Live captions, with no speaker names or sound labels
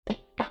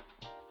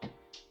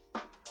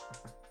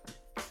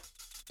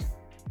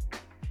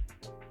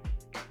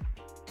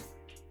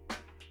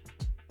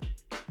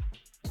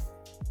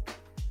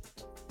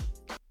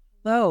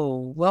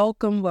Hello,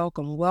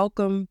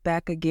 welcome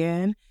back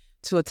again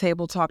to a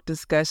table talk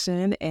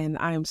discussion. And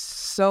I'm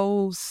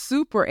so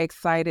super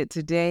excited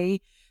today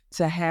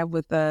to have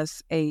with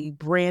us a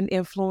brand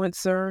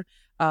influencer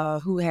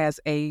who has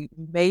a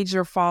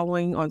major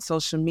following on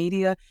social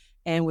media.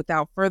 And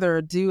without further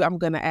ado, I'm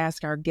going to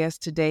ask our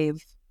guest today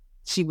if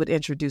she would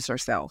introduce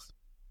herself.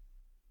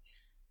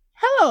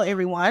 Hello,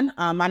 everyone.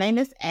 My name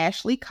is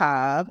Ashley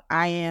Cobb.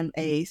 I am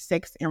a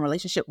sex and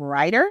relationship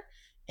writer,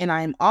 and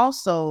I am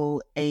also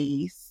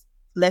a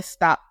Let's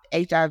Stop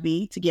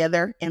HIV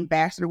Together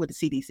ambassador with the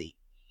CDC.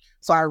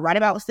 So I write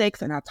about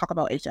sex and I talk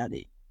about HIV.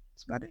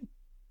 That's about it.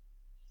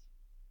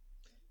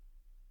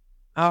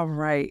 All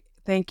right.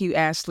 Thank you,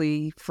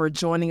 Ashley, for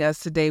joining us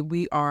today.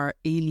 We are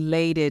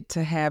elated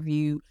to have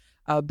you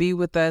be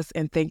with us,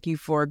 and thank you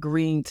for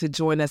agreeing to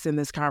join us in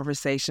this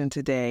conversation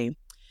today.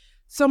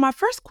 So my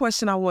first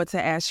question I want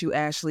to ask you,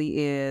 Ashley,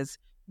 is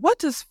what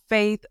does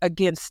faith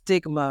against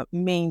stigma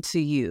mean to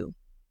you?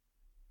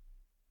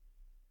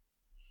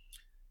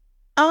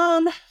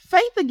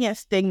 Faith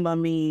against stigma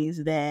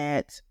means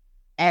that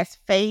as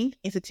faith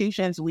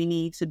institutions, we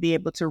need to be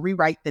able to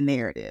rewrite the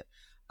narrative.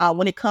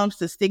 When it comes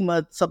to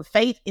stigma, so the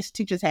faith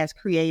institutions has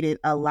created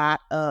a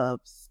lot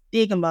of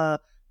stigma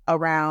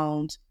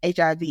around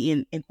HIV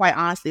and quite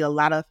honestly, a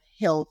lot of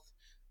health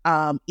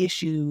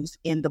issues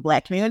in the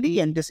Black community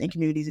and just in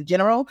communities in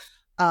general.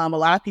 A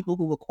lot of people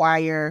who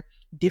acquire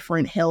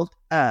different health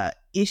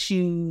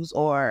issues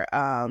or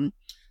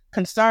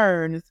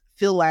concerns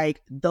feel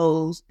like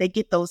they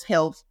get those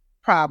health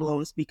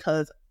problems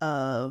because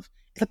of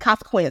the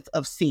consequence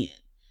of sin.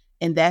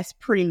 And that's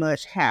pretty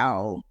much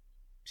how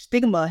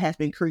stigma has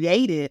been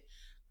created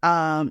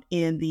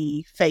in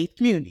the faith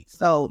community.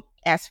 So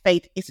as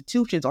faith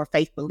institutions or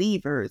faith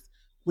believers,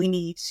 we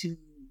need to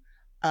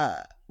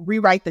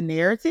rewrite the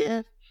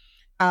narrative.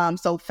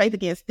 So faith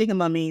against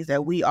stigma means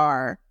that we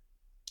are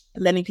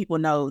letting people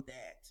know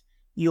that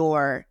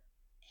your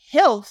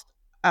health,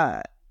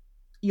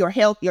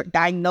 your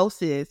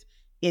diagnosis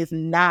is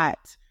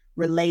not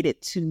related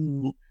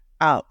to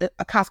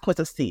a consequence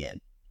of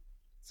sin.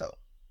 So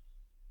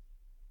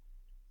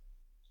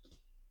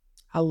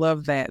I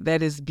love that.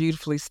 That is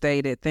beautifully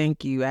stated.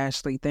 Thank you,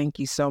 Ashley. Thank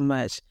you so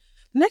much.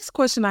 Next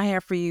question I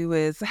have for you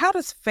is, how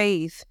does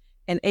faith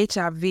and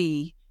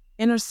HIV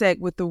intersect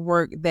with the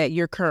work that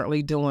you're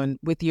currently doing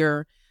with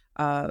your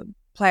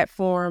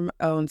platform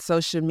on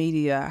social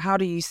media? How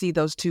do you see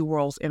those two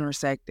worlds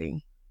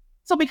intersecting?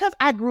 So because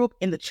I grew up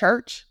in the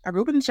church,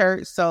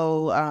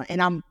 So,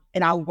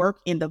 and I work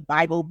in the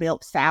Bible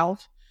Belt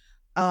South.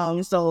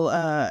 And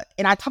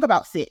I talk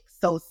about sex.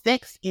 So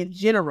sex in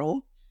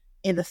general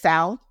in the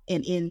South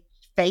and in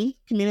faith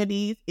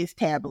communities is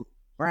taboo,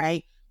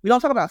 right? We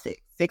don't talk about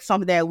sex. Sex is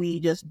something that we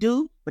just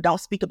do, but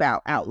don't speak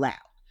about out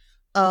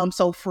loud.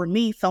 So for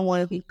me,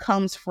 someone who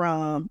comes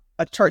from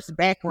a church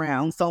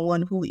background,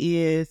 someone who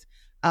is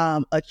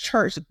a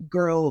church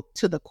girl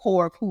to the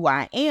core of who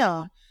I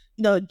am,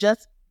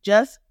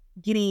 just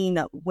getting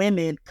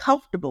women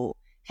comfortable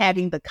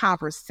having the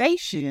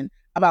conversation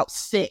about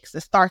sex to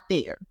start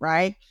there,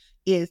 right?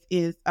 Is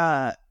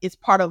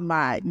part of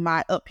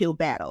my uphill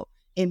battle.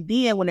 And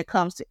then when it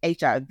comes to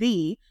HIV,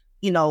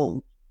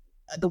 the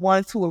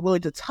ones who are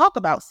willing to talk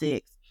about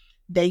sex,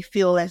 they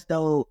feel as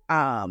though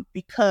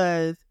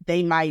because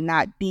they might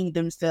not deem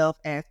themselves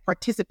as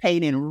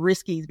participating in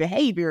risky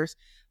behaviors,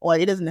 or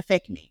it doesn't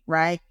affect me,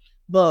 right?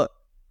 But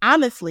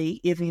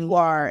honestly, if you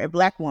are a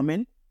Black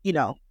woman,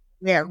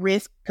 we're at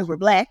risk because we're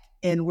Black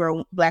and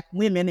we're Black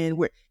women, and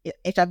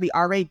HIV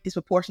already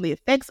disproportionately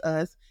affects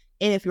us.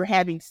 And if you're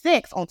having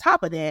sex on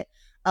top of that,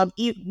 no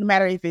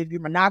matter if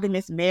you're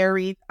monogamous,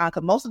 married,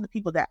 because most of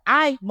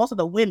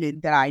the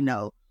women that I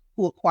know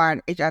who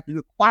acquired HIV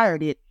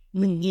required it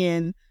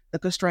within the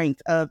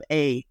constraints of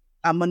a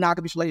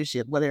monogamous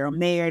relationship, whether they're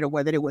married or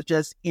whether it was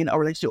just in a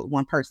relationship with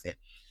one person.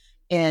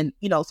 And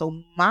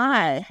so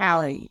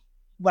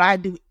what I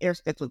do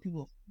intersects with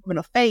people women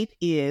of faith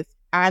is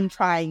I'm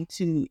trying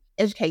to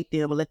educate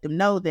them and let them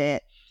know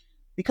that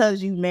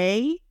because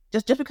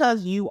just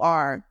because you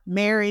are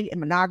married and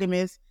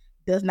monogamous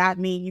does not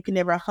mean you can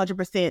never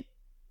 100%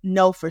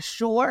 know for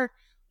sure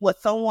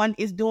what someone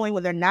is doing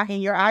when they're not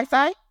in your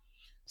eyesight.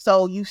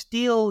 So you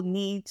still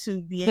need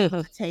to be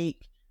able to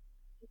take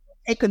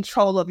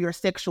control of your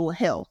sexual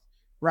health,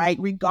 right?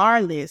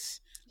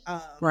 Regardless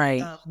of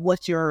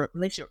what your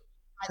relationship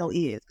title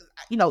is.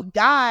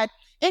 God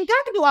can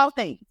do all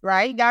things,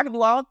 right? God can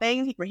do all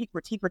things. He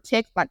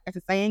protects, like as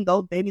the saying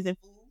goes, babies and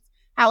fools.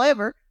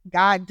 However,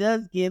 God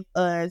does give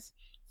us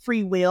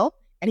free will,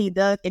 and he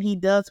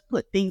does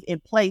put things in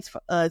place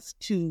for us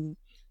to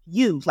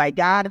use. Like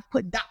God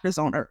put doctors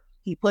on earth.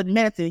 He put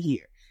medicine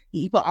here.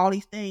 He put all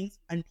these things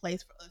in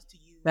place for us to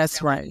use.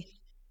 That's right.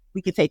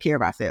 We can take care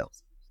of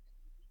ourselves.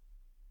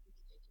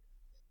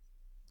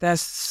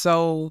 That's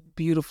so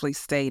beautifully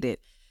stated.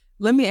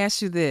 Let me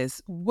ask you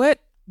this. What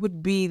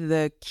would be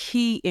the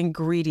key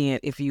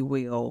ingredient, if you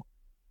will,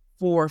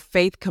 for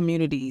faith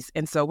communities?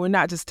 And so we're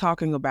not just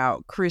talking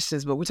about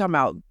Christians, but we're talking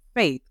about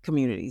faith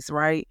communities,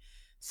 right?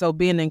 So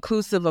being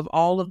inclusive of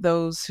all of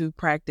those who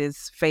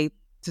practice faith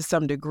to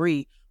some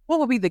degree, what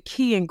would be the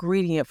key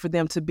ingredient for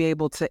them to be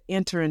able to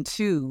enter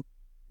into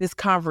this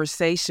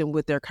conversation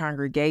with their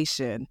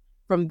congregation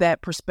from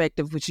that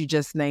perspective, which you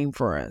just named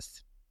for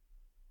us?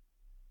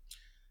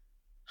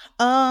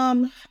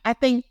 I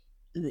think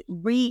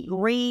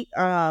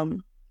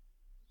rewriting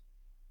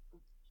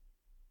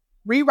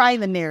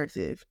the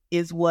narrative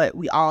is what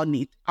we all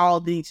need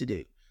to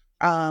do.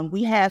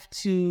 We have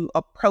to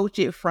approach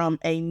it from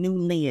a new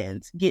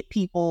lens, get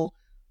people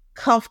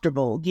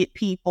comfortable, get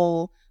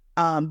people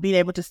being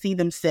able to see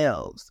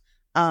themselves.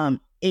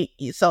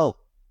 So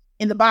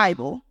in the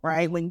Bible,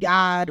 right, when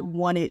God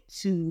wanted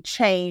to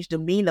change the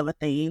meaning of a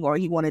thing, or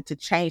he wanted to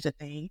change a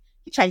thing,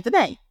 he changed the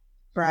name,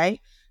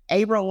 right?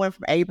 Abram went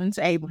from Abram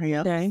to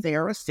Abraham,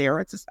 okay.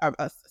 Sarah to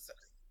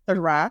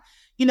Sarai,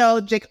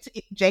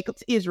 Jacob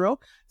to Israel.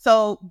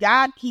 So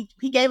God, he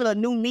gave it a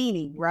new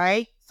meaning,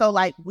 right? So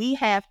like we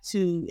have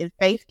to, in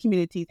faith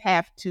communities,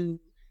 have to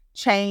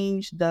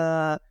change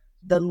the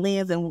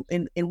lens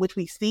in which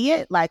we see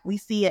it. Like we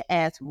see it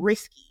as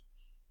risky,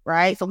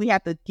 right? So we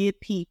have to give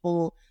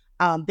people,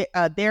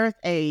 there's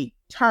a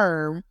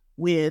term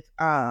with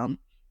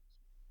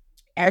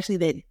actually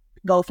that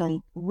go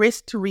from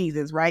risk to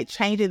reasons, right?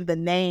 Changing the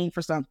name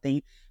for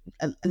something,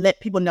 let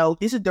people know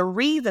this is the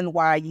reason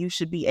why you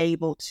should be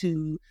able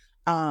to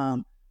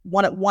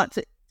want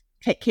to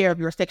take care of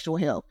your sexual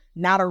health.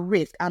 Not a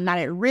risk. I'm not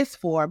at risk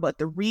for, but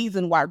the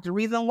reason why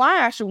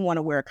I should want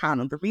to wear a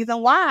condom, the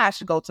reason why I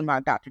should go to my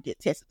doctor, get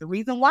tested, the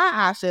reason why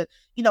I should,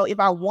 if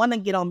I want to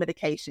get on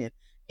medication,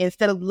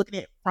 instead of looking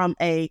at it from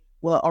a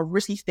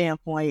risky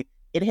standpoint,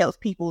 it helps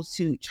people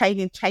to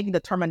changing the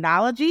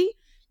terminology,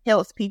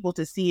 helps people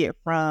to see it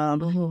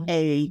from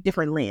a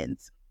different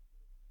lens.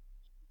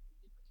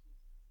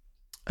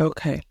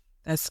 Okay.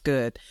 That's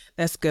good.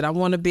 That's good. I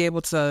want to be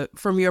able to,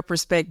 from your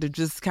perspective,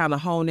 just kind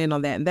of hone in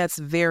on that. And that's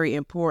very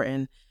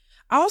important.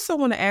 I also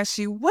want to ask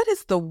you, what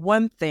is the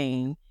one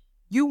thing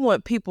you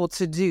want people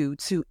to do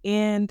to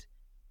end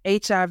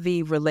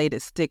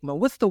HIV-related stigma?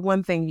 What's the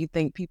one thing you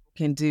think people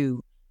can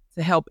do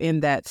to help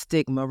end that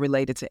stigma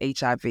related to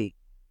HIV?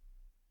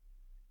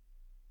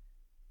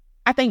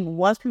 I think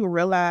once people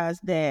realize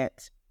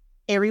that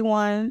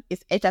everyone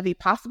is HIV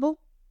possible,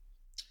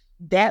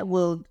 that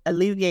will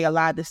alleviate a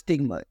lot of the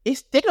stigma. It's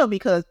stigma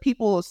because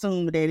people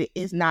assume that it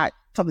is not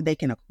something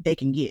they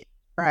can get,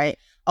 right?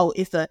 Oh,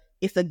 it's a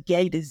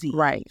gay disease,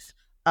 right?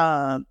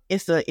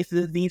 It's a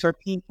disease for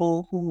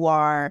people who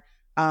are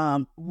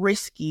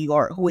risky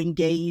or who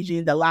engage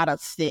in a lot of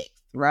sex,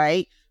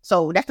 right?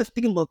 So that's the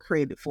stigma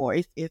created for.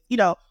 It's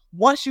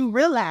once you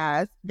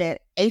realize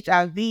that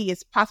HIV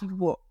is possible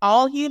for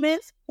all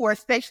humans who are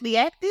sexually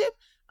active,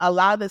 a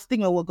lot of the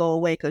stigma will go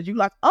away because you're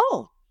like,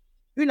 oh,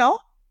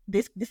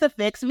 this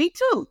affects me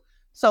too.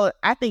 So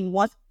I think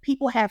once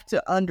people have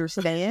to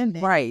understand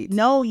that, right?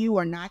 No, you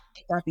are not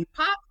HIV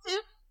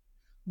positive,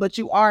 but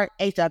you are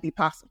HIV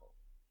possible.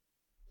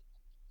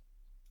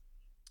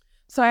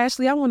 So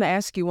Ashley, I want to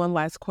ask you one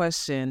last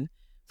question.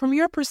 From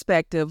your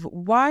perspective,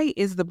 why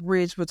is the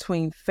bridge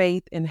between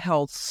faith and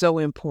health so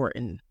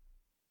important?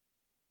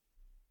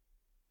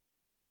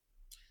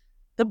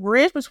 The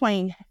bridge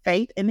between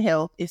faith and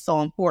health is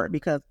so important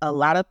because a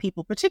lot of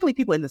people, particularly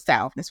people in the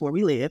South, that's where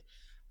we live,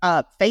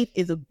 faith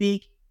is a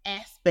big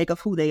aspect of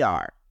who they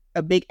are,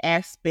 a big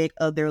aspect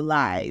of their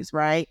lives,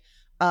 right?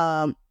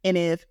 And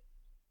if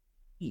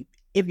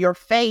your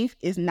faith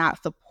is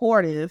not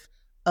supportive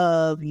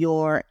of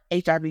your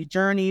HIV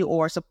journey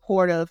or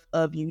supportive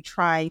of you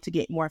trying to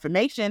get more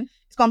information,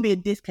 it's going to be a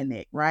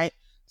disconnect, right?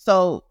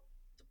 So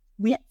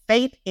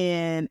faith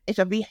in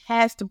HIV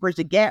has to bridge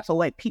the gap so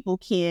like people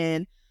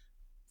can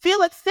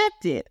feel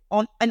accepted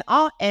in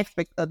all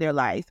aspects of their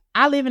lives.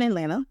 I live in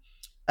Atlanta.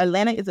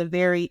 Atlanta is a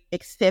very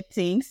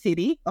accepting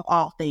city of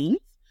all things.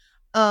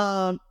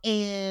 And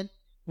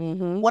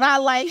what I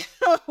like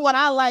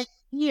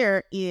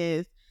here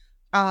is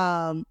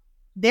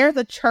there's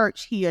a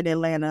church here in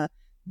Atlanta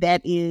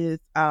that is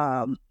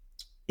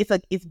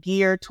it's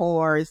geared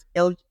towards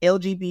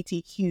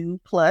LGBTQ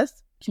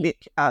plus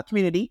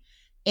community,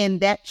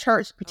 and that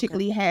church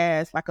particularly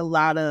has like a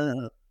lot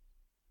of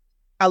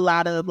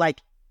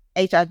like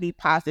HIV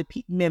positive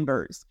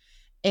members,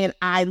 and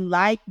I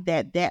like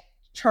that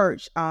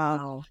church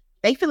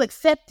they feel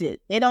accepted.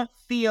 They don't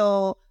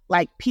feel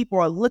like people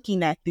are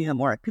looking at them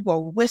or people are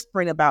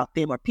whispering about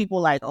them or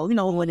people like, oh,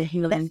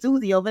 that's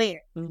Susie over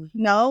there.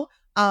 No.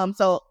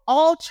 So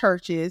all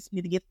churches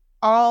need to get,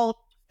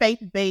 all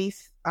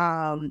faith-based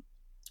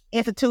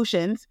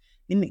institutions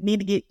need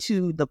to get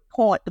to the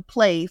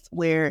place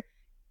where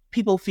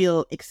people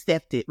feel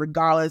accepted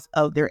regardless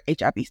of their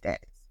HIV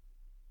status.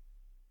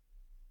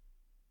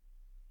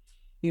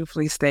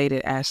 Beautifully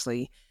stated,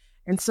 Ashley.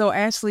 And so,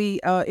 Ashley,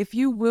 if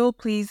you will,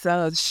 please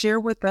share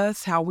with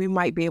us how we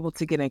might be able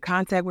to get in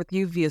contact with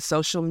you via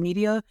social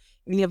media,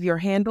 any of your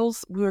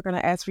handles. We were going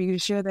to ask for you to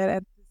share that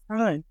at this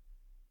time.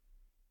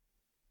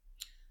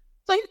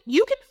 So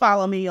you can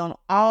follow me on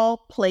all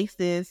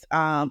places,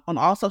 on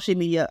all social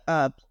media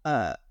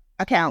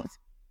accounts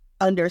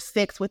under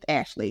Sex with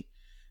Ashley.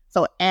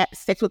 So at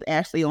Sex with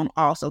Ashley on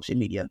all social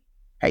media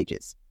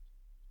pages.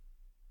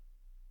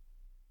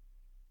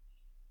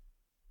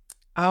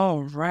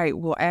 All right.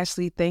 Well,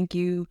 Ashley, thank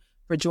you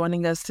for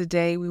joining us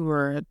today. We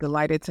were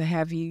delighted to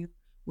have you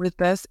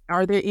with us.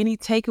 Are there any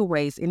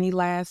takeaways, any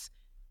last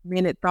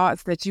minute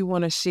thoughts that you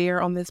want to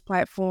share on this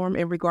platform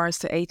in regards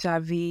to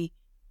HIV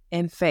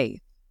and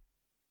faith?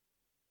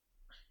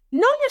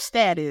 Know your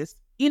status.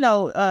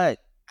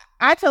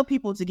 I tell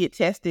people to get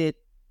tested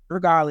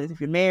regardless if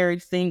you're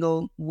married,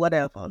 single,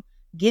 whatever.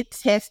 Get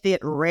tested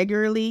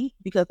regularly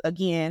because,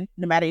 again,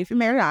 no matter if you're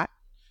married or not,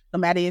 no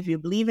matter if you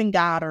believe in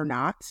God or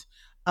not,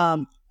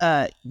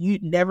 you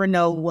never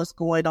know what's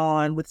going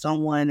on with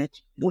someone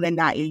when they're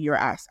not in your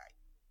eyesight.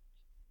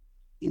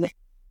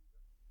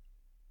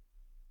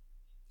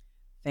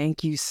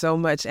 Thank you so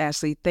much,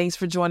 Ashley. Thanks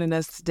for joining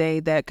us today.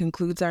 That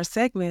concludes our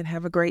segment.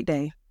 Have a great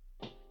day.